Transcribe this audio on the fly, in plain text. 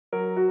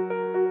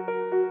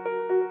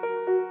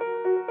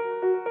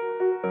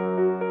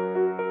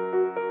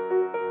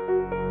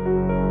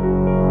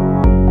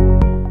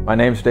My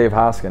name's Dave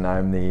Hoskin.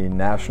 I'm the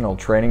National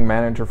Training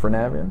Manager for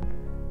Navien.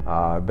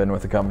 I've been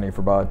with the company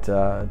for about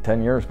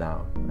 10 years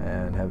now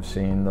and have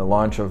seen the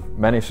launch of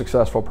many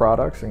successful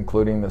products,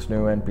 including this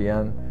new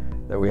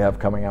NPN that we have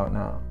coming out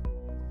now.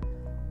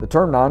 The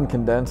term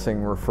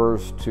non-condensing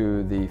refers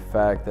to the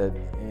fact that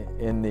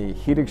in the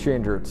heat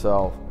exchanger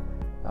itself,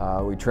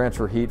 we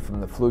transfer heat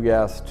from the flue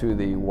gas to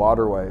the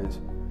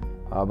waterways,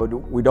 but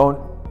we don't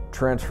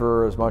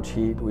transfer as much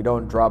heat. We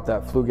don't drop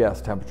that flue gas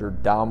temperature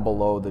down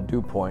below the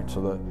dew point so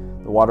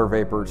the water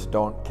vapors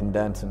don't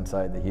condense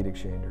inside the heat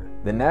exchanger.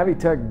 The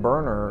NaviTech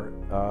burner,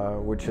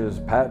 which is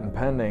patent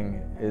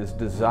pending, is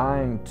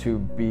designed to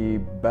be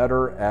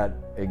better at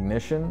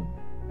ignition,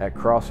 at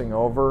crossing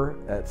over,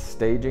 at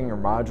staging or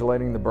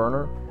modulating the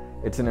burner.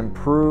 It's an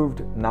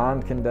improved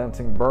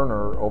non-condensing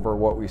burner over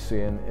what we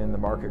see in the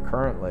market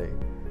currently.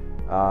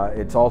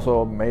 It's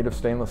also made of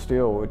stainless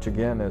steel, which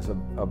again is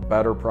a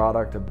better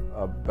product,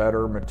 a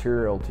better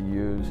material to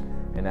use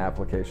in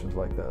applications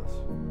like this.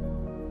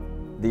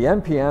 The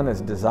NPN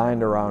is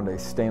designed around a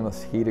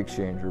stainless heat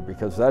exchanger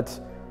because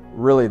that's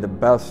really the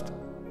best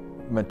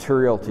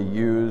material to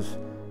use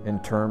in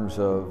terms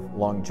of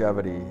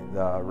longevity,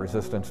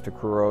 resistance to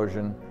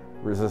corrosion,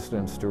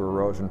 resistance to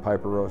erosion,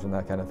 pipe erosion,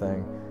 that kind of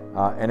thing.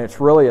 And it's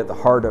really at the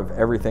heart of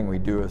everything we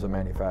do as a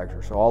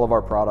manufacturer. So all of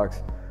our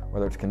products,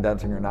 whether it's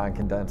condensing or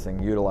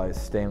non-condensing,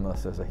 utilize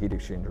stainless as a heat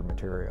exchanger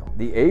material.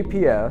 The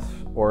APS,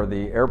 or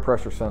the air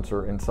pressure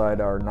sensor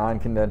inside our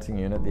non-condensing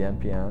unit, the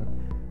NPN,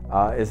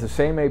 is the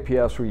same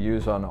APS we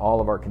use on all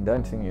of our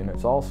condensing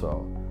units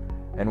also.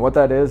 And what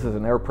that is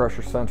an air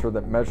pressure sensor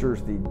that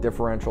measures the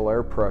differential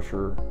air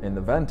pressure in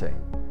the venting.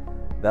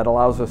 That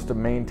allows us to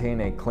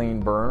maintain a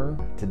clean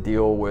burn, to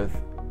deal with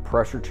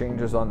pressure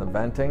changes on the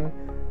venting,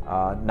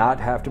 not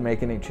have to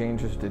make any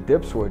changes to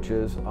dip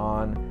switches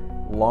on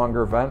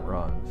longer vent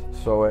runs.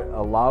 So it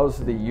allows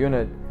the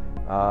unit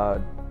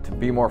to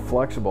be more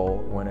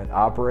flexible when it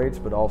operates,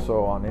 but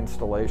also on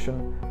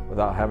installation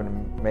without having to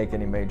make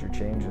any major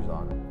changes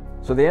on it.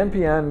 So the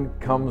NPN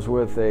comes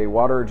with a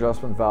water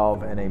adjustment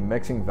valve and a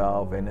mixing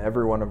valve in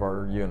every one of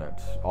our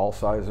units, all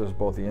sizes,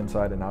 both the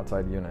inside and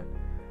outside unit.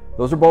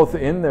 Those are both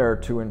in there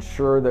to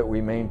ensure that we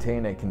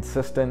maintain a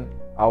consistent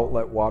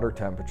outlet water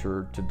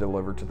temperature to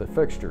deliver to the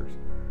fixtures.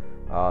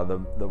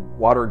 The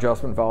water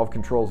adjustment valve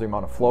controls the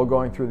amount of flow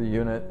going through the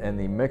unit, and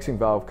the mixing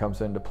valve comes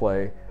into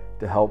play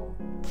to help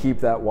keep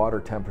that water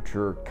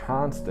temperature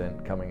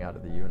constant coming out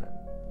of the unit.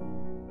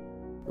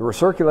 The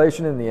recirculation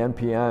in the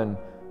NPN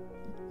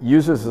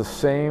uses the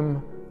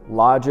same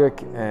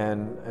logic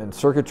and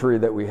circuitry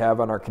that we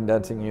have on our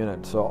condensing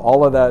unit. So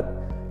all of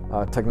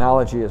that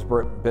technology has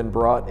been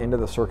brought into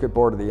the circuit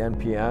board of the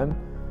NPN.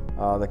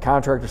 The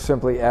contractor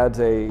simply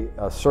adds a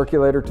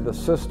circulator to the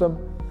system.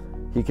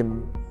 He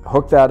can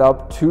hook that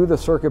up to the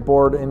circuit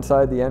board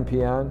inside the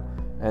NPN,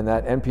 and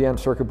that NPN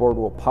circuit board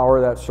will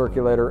power that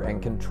circulator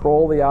and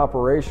control the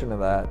operation of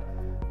that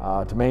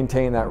to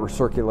maintain that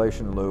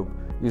recirculation loop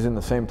using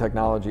the same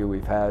technology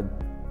we've had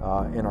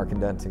in our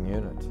condensing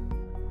units.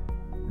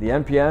 The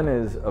NPN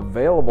is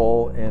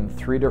available in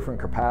 3 different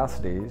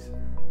capacities,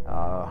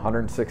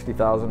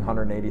 160,000,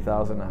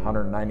 180,000,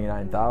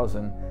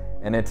 199,000,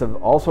 and it's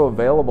also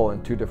available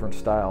in 2 different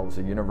styles,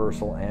 the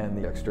universal and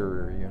the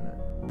exterior unit.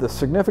 The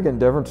significant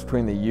difference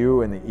between the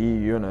U and the E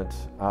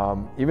units,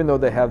 even though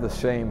they have the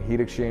same heat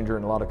exchanger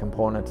and a lot of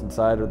components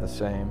inside are the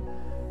same,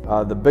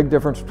 the big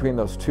difference between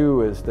those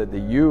two is that the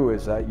U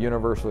is that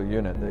universal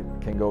unit that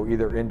can go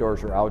either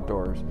indoors or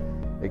outdoors.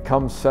 It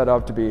comes set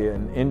up to be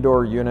an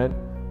indoor unit,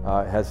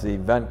 it has the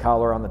vent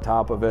collar on the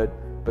top of it,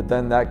 but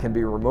then that can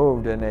be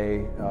removed in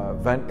a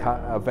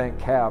vent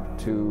cap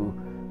to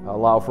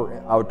allow for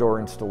outdoor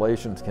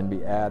installations can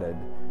be added.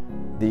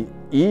 The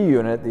E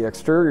unit, the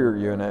exterior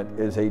unit,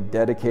 is a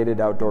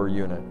dedicated outdoor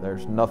unit.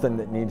 There's nothing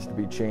that needs to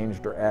be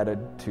changed or added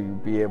to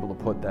be able to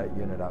put that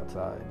unit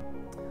outside.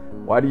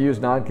 Why do you use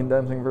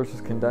non-condensing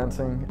versus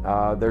condensing?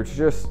 There's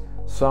just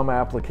some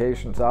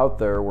applications out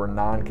there where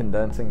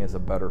non-condensing is a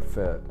better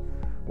fit.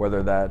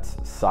 Whether that's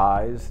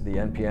size, the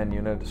NPN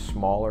unit is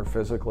smaller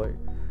physically,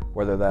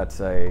 whether that's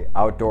an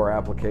outdoor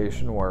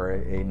application where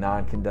a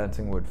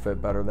non-condensing would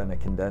fit better than a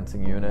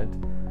condensing unit.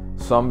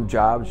 Some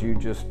jobs you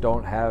just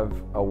don't have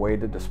a way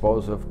to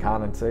dispose of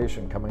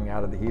condensation coming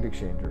out of the heat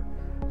exchanger.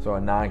 So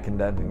a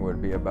non-condensing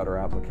would be a better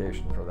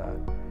application for that.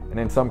 And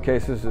in some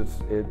cases it's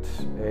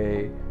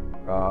a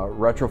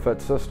retrofit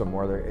system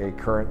where a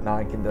current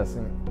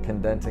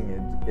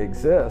non-condensing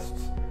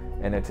exists,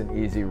 and it's an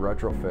easy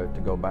retrofit to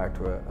go back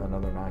to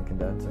another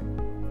non-condensing.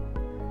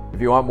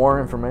 If you want more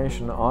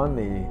information on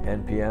the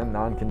NPN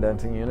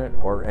non-condensing unit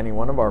or any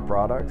one of our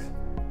products,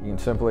 you can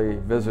simply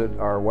visit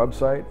our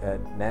website at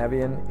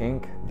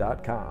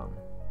navvieninc.com.